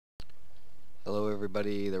Hello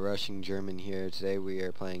everybody, the Rushing German here. Today we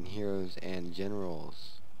are playing Heroes and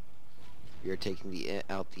Generals. We are taking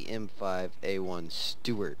out the M5A1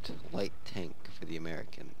 Stuart light tank for the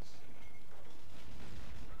Americans.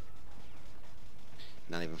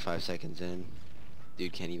 Not even 5 seconds in.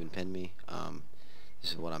 Dude can't even pin me.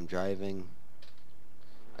 This is what I'm driving.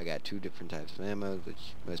 I got 2 different types of ammo,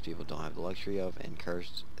 which most people don't have the luxury of, and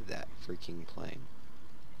curse that freaking plane.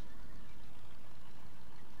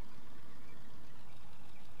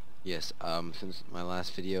 Yes, since my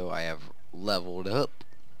last video I have leveled up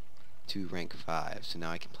to rank 5, so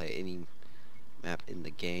now I can play any map in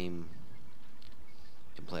the game.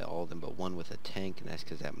 Can play all of them but one with a tank, and that's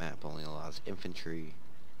because that map only allows infantry.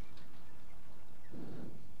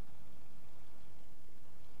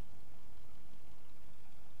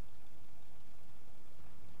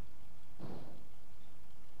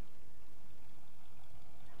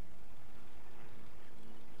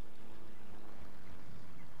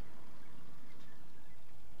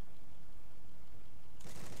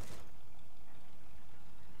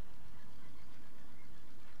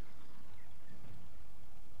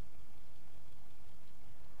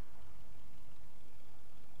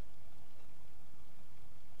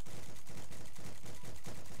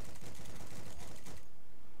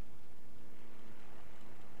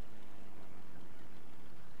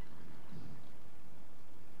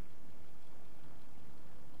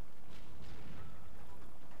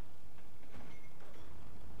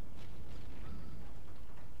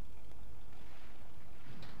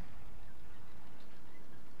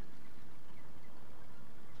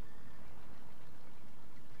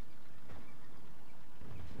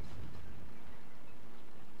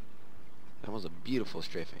 That was a beautiful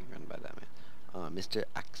strafing run by that man. Mr.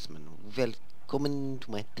 Axman, welcome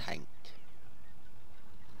to my tank.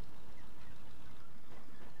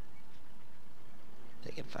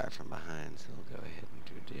 Taking fire from behind, so we'll go ahead and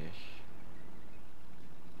do a dish.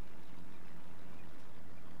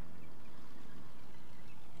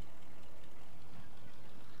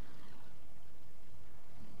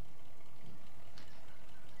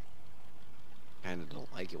 Kinda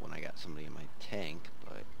don't like it when I got somebody in my tank,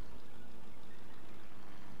 but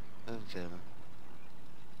oh well.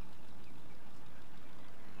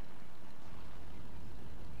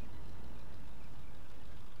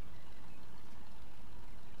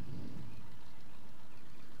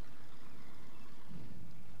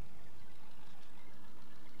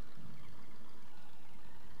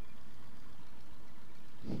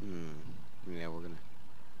 Yeah, we're gonna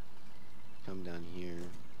come down here.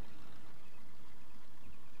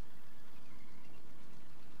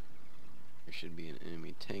 There should be an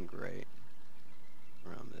enemy tank right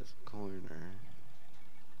around this corner.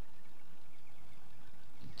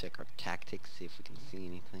 Check our tactics, see if we can see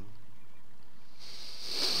anything.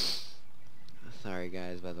 Sorry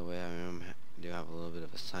guys, by the way, I do have a little bit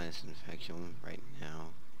of a sinus infection right now.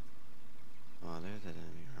 Oh, there's that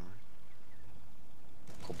enemy armor.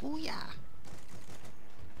 Kabooyah!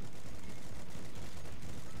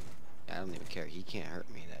 I don't even care. He can't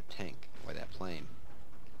hurt me, that tank, or that plane.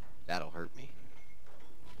 That'll hurt me.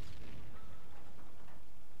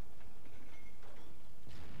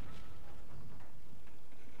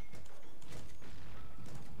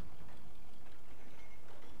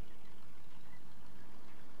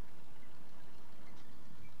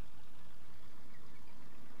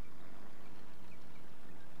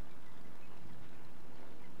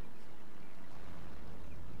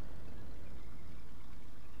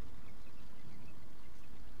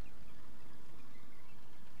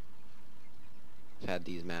 I've had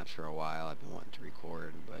these maps for a while. I've been wanting to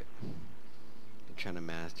record, but I'm trying to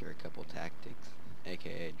master a couple tactics,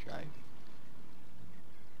 aka driving.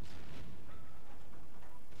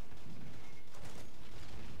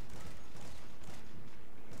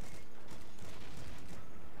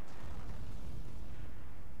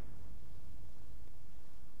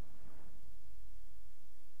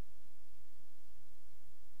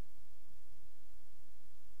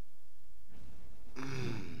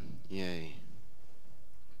 Yay.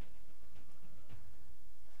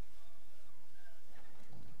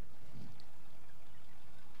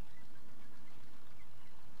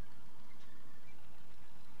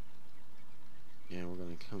 Yeah, we're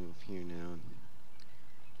gonna come up here now and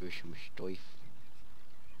do some stuff.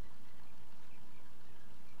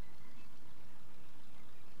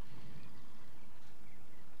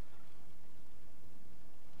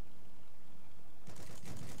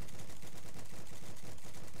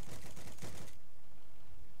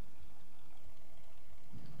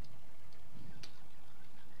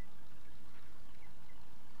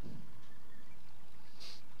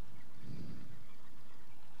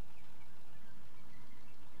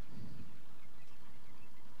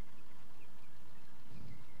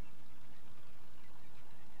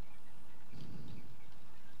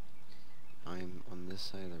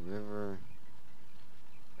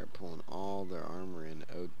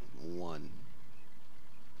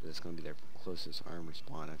 that's going to be their closest armor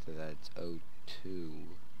spawn. After that, it's O2,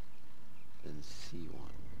 then C1.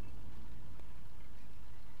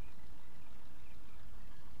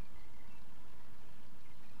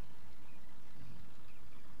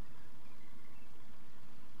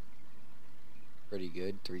 Pretty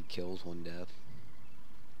good. 3 kills, 1 death.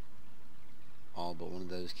 All but one of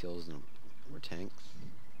those kills were tanks.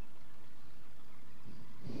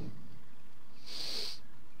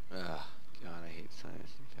 Ugh, God, I hate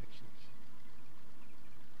sinus infections.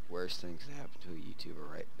 Worst things that happen to a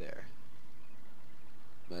YouTuber right there.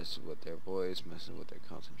 Messes with their voice, messes with their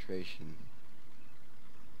concentration.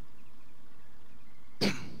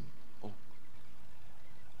 Oh.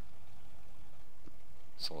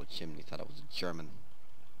 Saw a chimney, thought it was a German.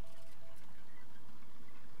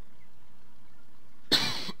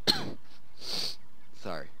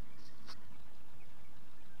 Sorry.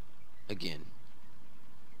 Again.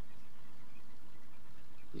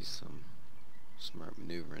 Use some smart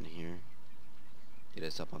maneuvering here. Get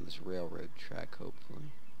us up on this railroad track,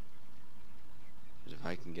 hopefully. But if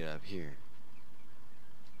I can get up here,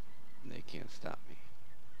 they can't stop me.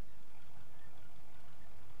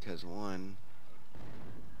 Because one,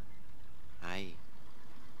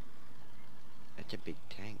 that's a big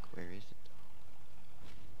tank. Where is it?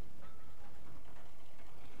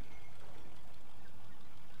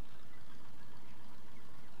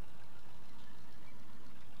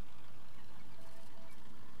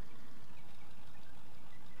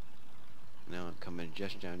 Now I'm coming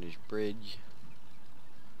just down this bridge,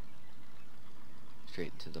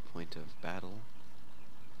 straight to the point of battle.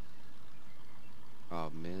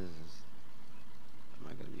 Problem is, am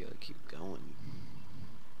I gonna be able to keep going?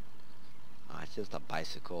 Oh, it's just a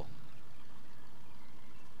bicycle.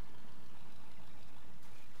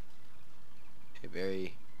 A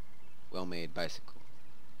very well-made bicycle.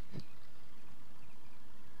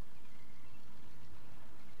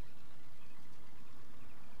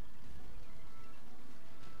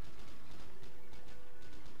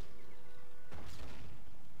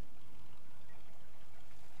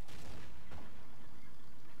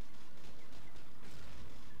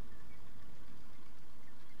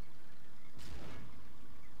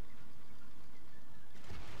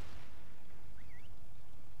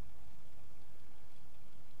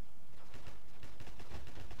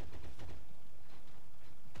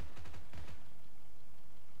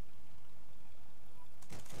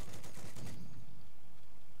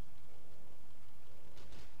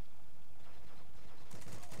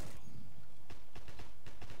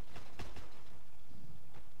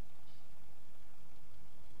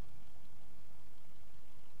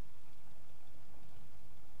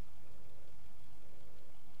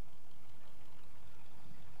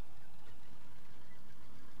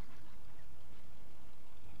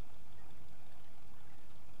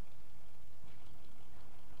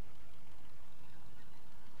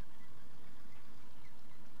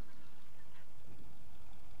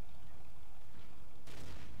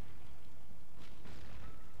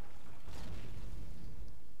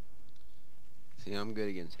 See, I'm good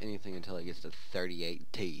against anything until it gets to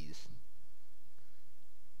 38 T's.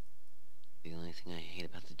 The only thing I hate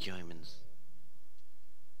about the Germans.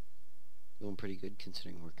 Doing pretty good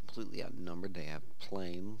considering we're completely outnumbered. They have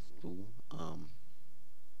planes. Ooh, we're gonna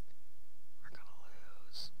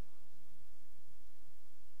lose.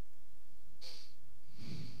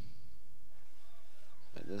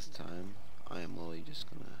 At this time, I am literally just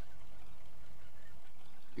gonna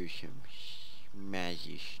do some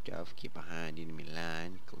magic stuff, get behind enemy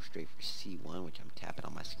line, go straight for C1, which I'm tapping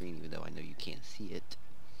on my screen even though I know you can't see it.